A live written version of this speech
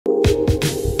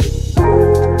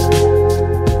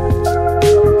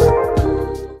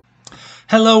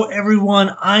Hello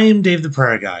everyone, I am Dave the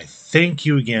Prayer Guy. Thank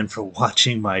you again for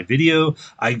watching my video.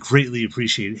 I greatly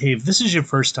appreciate it. Hey, if this is your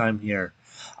first time here,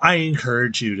 I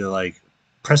encourage you to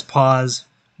press pause,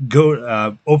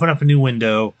 go open up a new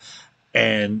window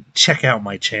and check out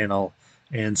my channel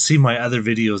and see my other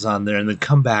videos on there, and then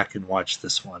come back and watch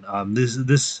this one.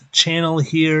 This channel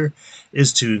here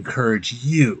is to encourage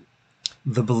you,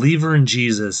 the believer in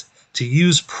Jesus, to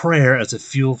use prayer as a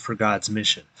fuel for God's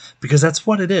mission, because that's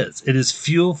what it is. It is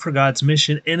fuel for God's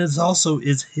mission, and it also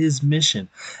is his mission.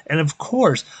 And of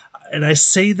course, and I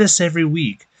say this every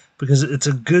week because it's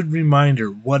a good reminder,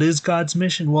 what is God's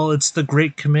mission? Well, it's the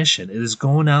Great Commission. It is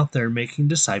going out there making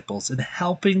disciples and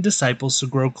helping disciples to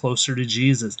grow closer to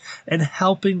Jesus, and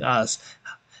helping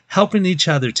each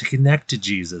other to connect to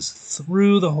Jesus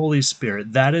through the Holy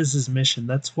Spirit. That is his mission.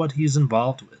 That's what he's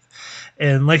involved with.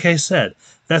 And like I said,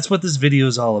 that's what this video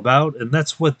is all about, and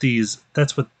that's what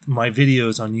my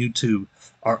videos on YouTube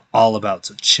are all about.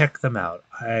 So check them out.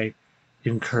 I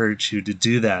encourage you to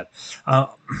do that. A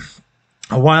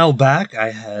while back,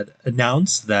 I had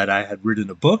announced that I had written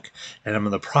a book, and I'm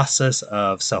in the process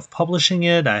of self-publishing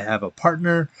it. I have a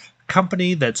partner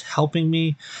company that's helping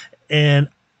me, and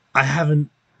I haven't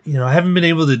been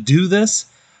able to do this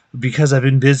because I've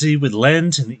been busy with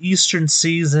Lent and the Eastern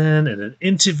season and an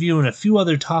interview and a few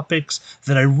other topics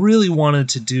that I really wanted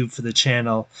to do for the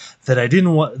channel that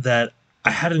I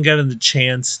hadn't gotten the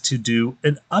chance to do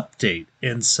an update.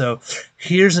 And so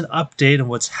here's an update on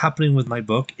what's happening with my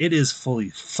book. It is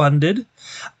fully funded.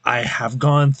 I have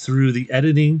gone through the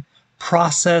editing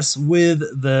process with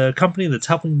the company that's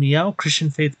helping me out, Christian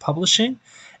Faith Publishing.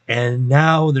 And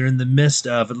now they're in the midst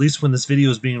of, at least when this video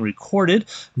is being recorded,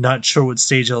 not sure what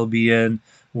stage I'll be in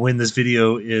when this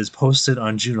video is posted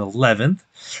on June 11th,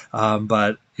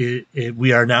 but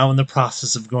we are now in the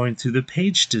process of going through the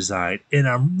page design, and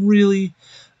I'm really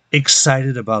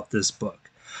excited about this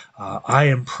book. I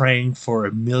am praying for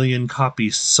 1 million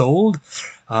copies sold.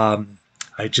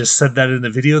 I just said that in the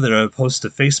video that I would post to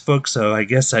Facebook, so I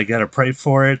guess I gotta pray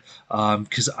for it,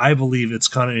 because I believe it's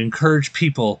going to encourage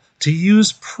people to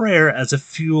use prayer as a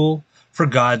fuel for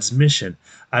God's mission.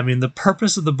 I mean, the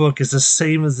purpose of the book is the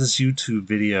same as this YouTube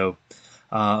video,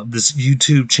 this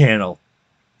YouTube channel,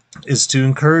 is to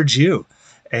encourage you.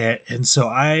 And so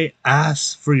I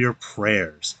ask for your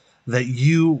prayers, that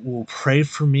you will pray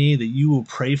for me, that you will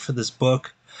pray for this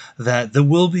book, that there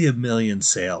will be 1 million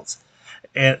sales.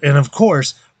 And of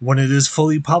course, when it is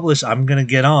fully published, I'm going to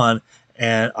get on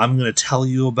and I'm going to tell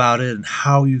you about it and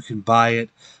how you can buy it.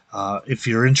 If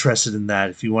you're interested in that,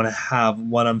 if you want to have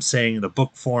what I'm saying in a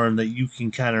book form that you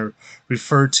can kind of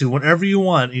refer to whenever you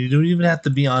want, and you don't even have to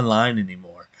be online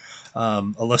anymore.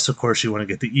 Unless, of course, you want to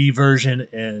get the e-version,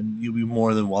 and you'll be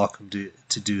more than welcome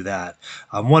to do that.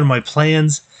 One of my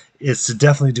plans is to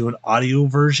definitely do an audio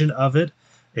version of it,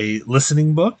 a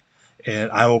listening book.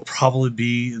 And I will probably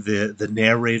be the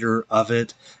narrator of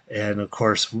it. And of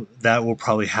course, that will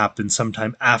probably happen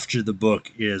sometime after the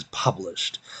book is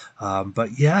published.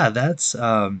 But yeah, that's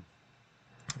the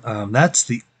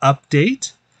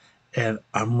update. And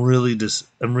I'm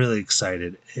really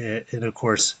excited. And of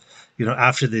course,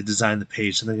 after they design the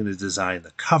page, they're going to design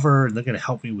the cover, and they're going to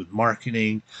help me with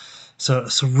marketing. So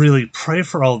really pray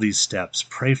for all these steps.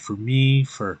 Pray for me,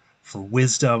 for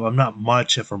wisdom. I'm not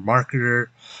much of a marketer,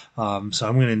 so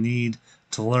I'm going to need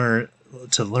to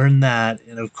learn that.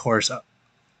 And of course,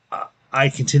 I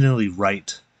continually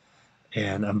write,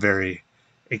 and I'm very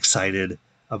excited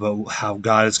about how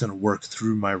God is going to work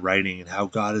through my writing and how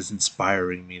God is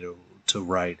inspiring me to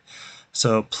write.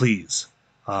 So please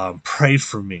pray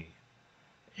for me.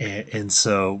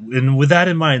 And with that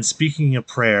in mind, speaking of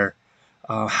prayer,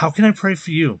 how can I pray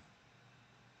for you?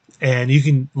 And you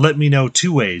can let me know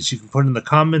 2 ways. You can put in the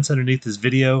comments underneath this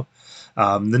video.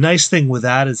 The nice thing with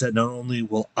that is that not only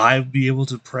will I be able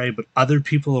to pray, but other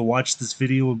people who watch this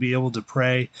video will be able to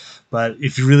pray. But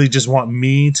if you really just want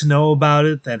me to know about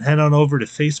it, then head on over to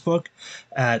Facebook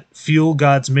at Fuel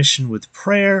God's Mission with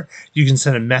Prayer. You can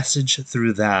send a message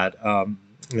through that. And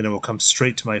it will come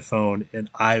straight to my phone, and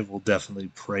I will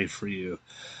definitely pray for you.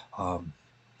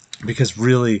 Because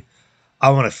really,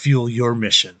 I want to fuel your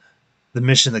mission, the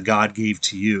mission that God gave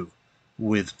to you,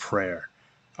 with prayer.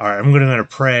 All right, I'm going to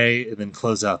pray and then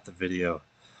close out the video.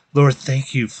 Lord,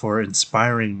 thank you for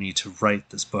inspiring me to write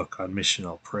this book on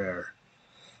missional prayer,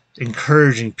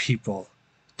 encouraging people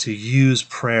to use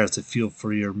prayer as a fuel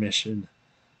for your mission,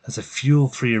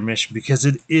 because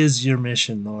it is your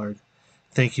mission, Lord.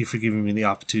 Thank you for giving me the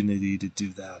opportunity to do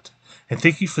that. And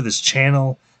thank you for this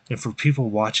channel and for people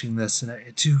watching this. And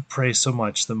I do pray so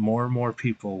much that more and more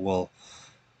people will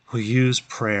use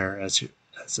prayer as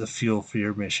a fuel for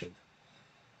your mission.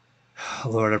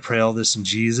 Lord, I pray all this in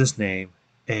Jesus' name.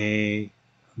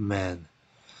 Amen.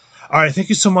 All right, thank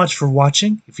you so much for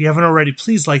watching. If you haven't already,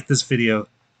 please like this video,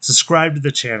 subscribe to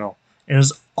the channel, and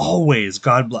as always,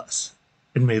 God bless,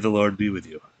 and may the Lord be with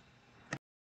you.